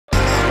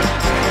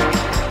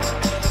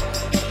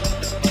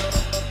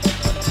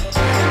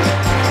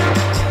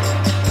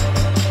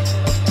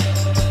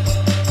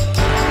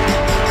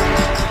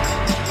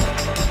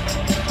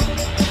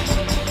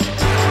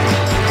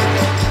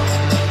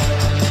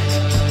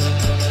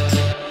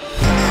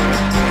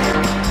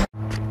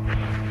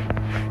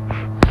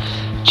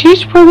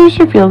Chase brothers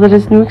reveal that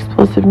as new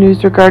explosive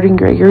news regarding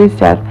Gregory's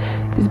death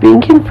is being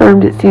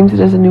confirmed, it seems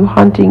that as a new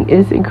haunting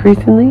is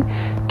increasingly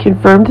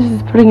confirmed, this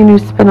is putting a new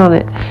spin on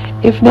it.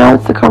 If now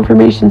it's the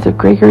confirmations of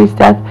Gregory's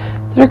death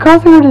that are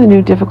causing one of the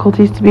new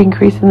difficulties to be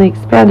increasingly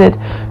expanded,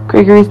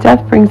 Gregory's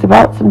death brings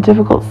about some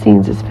difficult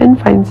scenes as Finn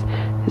finds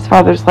his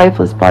father's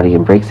lifeless body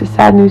and breaks the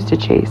sad news to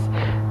Chase.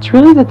 It's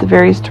really that the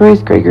very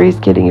stories Gregory is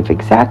getting, if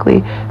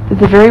exactly that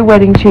the very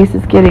wedding Chase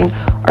is getting,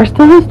 are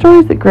still the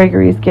stories that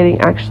Gregory is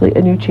getting, actually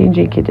a new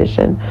changing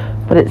condition.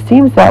 But it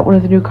seems that one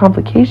of the new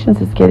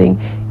complications is getting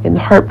in the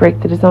heartbreak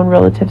that his own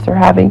relatives are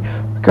having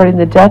regarding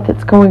the death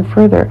that's going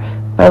further.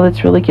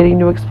 Violet's really getting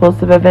new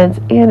explosive events,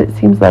 and it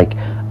seems like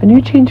a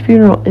new change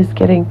funeral is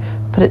getting,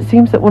 but it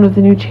seems that one of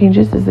the new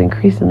changes is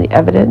increasingly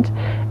evident,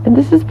 and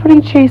this is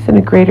putting Chase in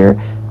a greater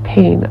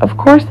pain. Of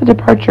course, the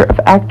departure of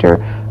actor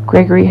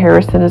Gregory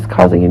Harrison is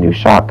causing a new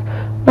shock.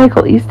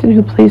 Michael Easton,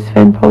 who plays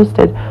Finn,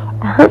 posted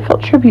a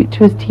heartfelt tribute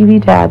to his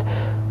TV dad.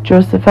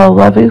 Joseph L.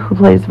 Levy, who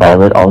plays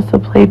Violet, also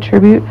played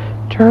tribute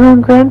to her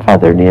own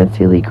grandfather.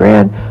 Nancy Lee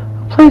Grahn,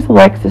 who plays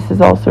Alexis,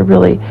 is also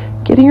really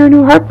getting her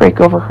new heartbreak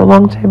over her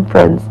longtime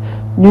friends'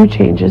 new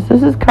changes.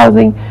 This is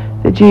causing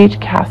the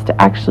GH cast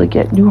to actually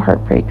get new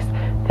heartbreaks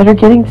that are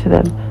getting to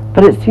them.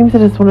 But it seems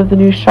that as one of the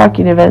new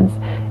shocking events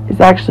is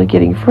actually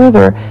getting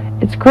further,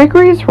 it's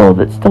Gregory's role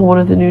that's still one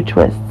of the new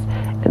twists.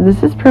 And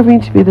this is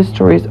proving to be the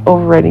story's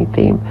overriding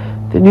theme.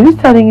 The new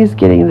setting is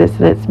getting this,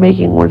 and it's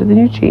making one of the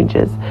new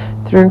changes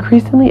that are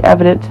increasingly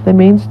evident to the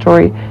main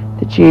story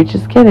that GH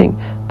is getting.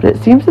 But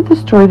it seems that the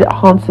story that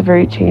haunts the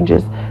very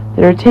changes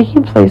that are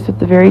taking place with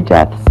the very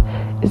deaths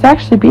is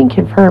actually being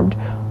confirmed.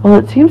 While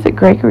it seems that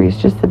Gregory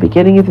is just the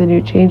beginning of the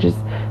new changes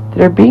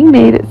that are being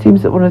made, it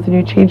seems that one of the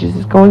new changes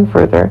is going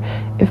further.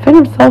 If Finn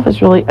himself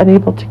is really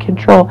unable to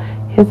control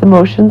his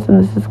emotions,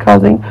 and this is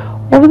causing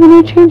one of the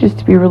new changes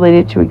to be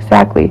related to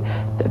exactly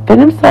that Finn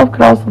himself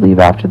could also leave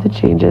after the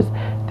changes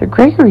that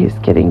Gregory is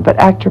getting, but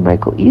actor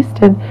Michael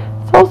Easton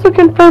is also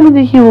confirming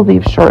that he will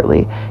leave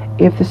shortly.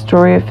 If the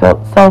story of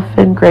itself,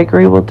 Finn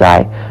Gregory will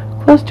die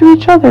close to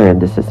each other,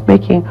 and this is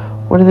making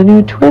one of the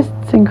new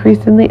twists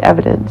increasingly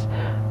evident.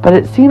 But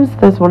it seems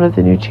that as one of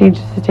the new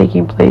changes is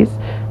taking place,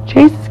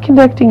 Chase is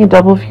conducting a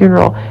double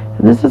funeral,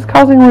 and this is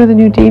causing one of the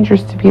new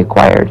dangers to be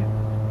acquired.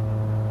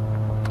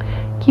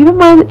 Keep in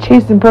mind that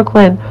Chase and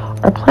Brooklyn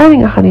are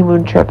planning a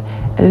honeymoon trip,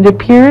 and it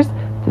appears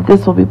that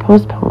this will be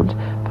postponed.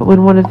 But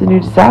when one of the new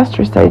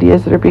disastrous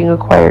ideas that are being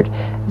acquired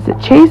is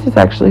that Chase is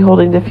actually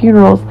holding the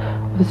funerals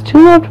of his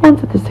two loved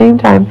ones at the same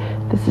time,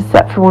 this is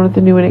set for one of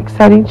the new and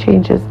exciting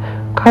changes,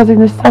 causing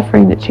the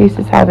suffering that Chase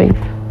is having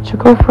to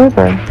go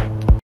further.